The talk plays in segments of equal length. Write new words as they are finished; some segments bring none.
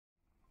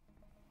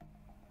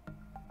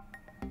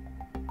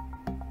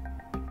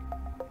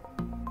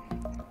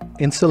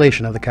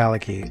Installation of the Cali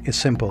key is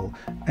simple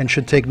and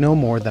should take no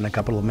more than a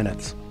couple of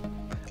minutes.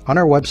 On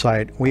our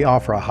website, we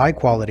offer a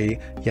high-quality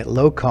yet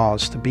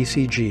low-cost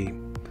BCG.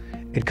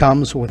 It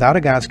comes without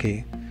a gas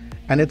key,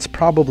 and it's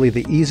probably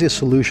the easiest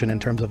solution in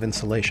terms of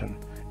installation,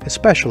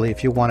 especially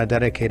if you want to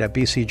dedicate a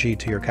BCG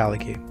to your Cali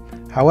key.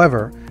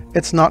 However,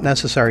 it's not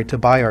necessary to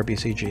buy our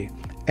BCG.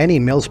 Any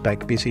mil-spec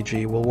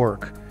BCG will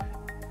work,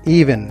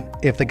 even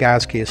if the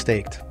gas key is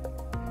staked.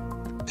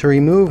 To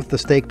remove the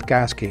staked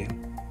gas key,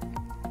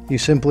 you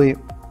simply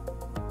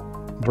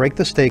break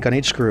the stake on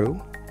each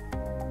screw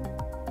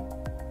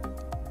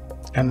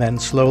and then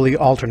slowly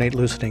alternate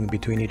loosening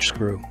between each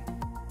screw.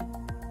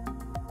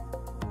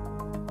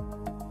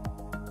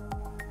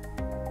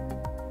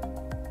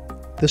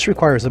 This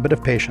requires a bit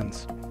of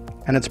patience,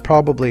 and it's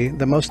probably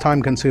the most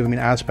time-consuming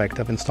aspect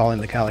of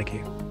installing the Cali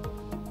key.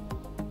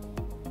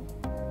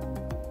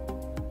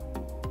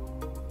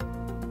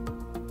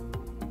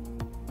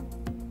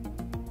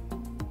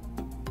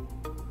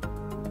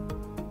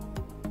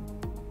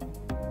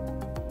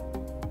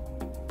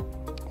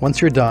 Once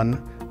you're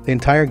done, the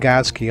entire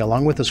gas key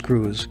along with the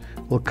screws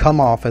will come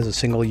off as a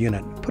single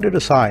unit. Put it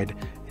aside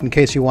in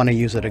case you want to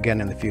use it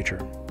again in the future.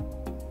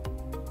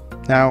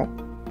 Now,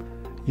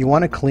 you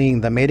want to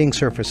clean the mating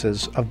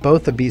surfaces of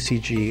both the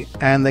BCG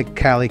and the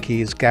Cali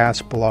key's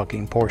gas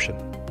blocking portion.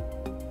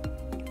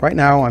 Right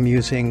now I'm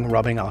using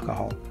rubbing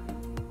alcohol,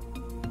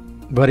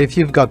 but if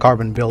you've got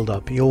carbon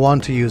buildup, you'll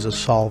want to use a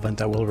solvent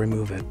that will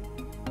remove it.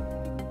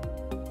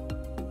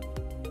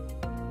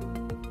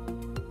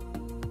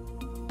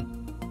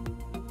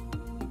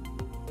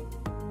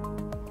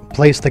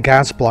 Place the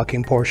gas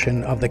blocking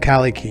portion of the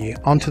Cali key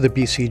onto the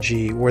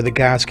BCG where the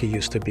gas key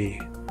used to be.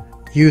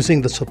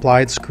 Using the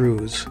supplied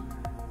screws,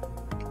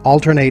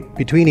 alternate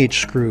between each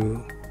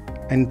screw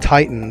and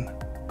tighten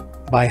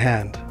by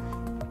hand.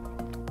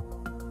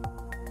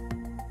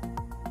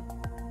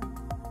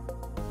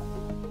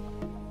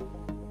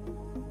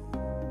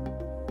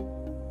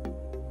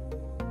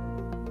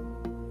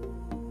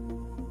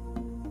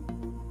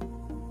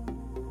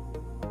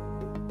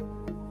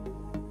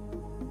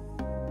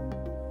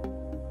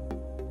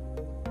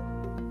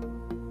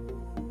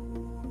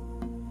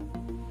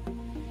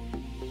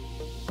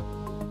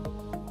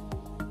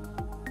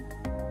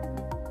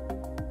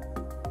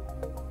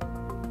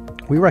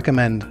 We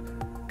recommend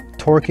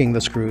torquing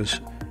the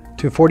screws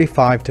to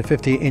 45 to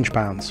 50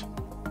 inch-pounds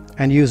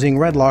and using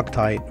red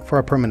Loctite for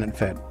a permanent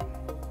fit.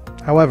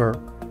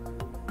 However,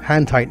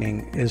 hand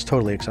tightening is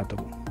totally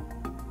acceptable.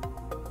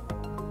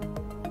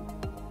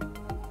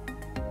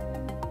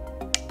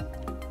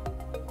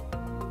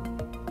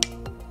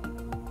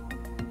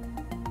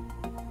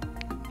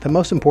 The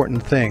most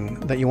important thing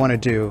that you want to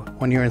do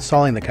when you're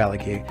installing the Cali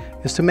key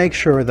is to make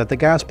sure that the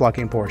gas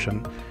blocking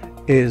portion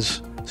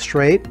is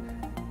straight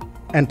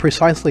and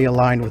precisely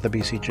aligned with the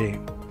BCG.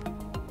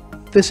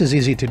 This is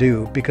easy to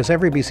do because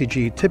every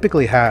BCG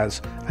typically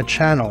has a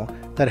channel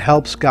that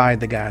helps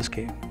guide the gas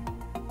key.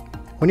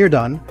 When you're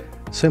done,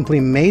 simply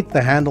mate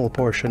the handle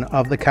portion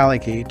of the Cali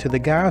key to the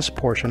gas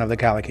portion of the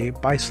Cali key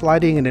by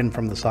sliding it in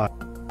from the side.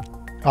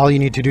 All you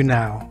need to do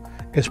now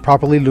is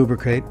properly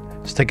lubricate,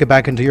 stick it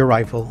back into your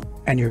rifle,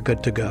 and you're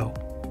good to go.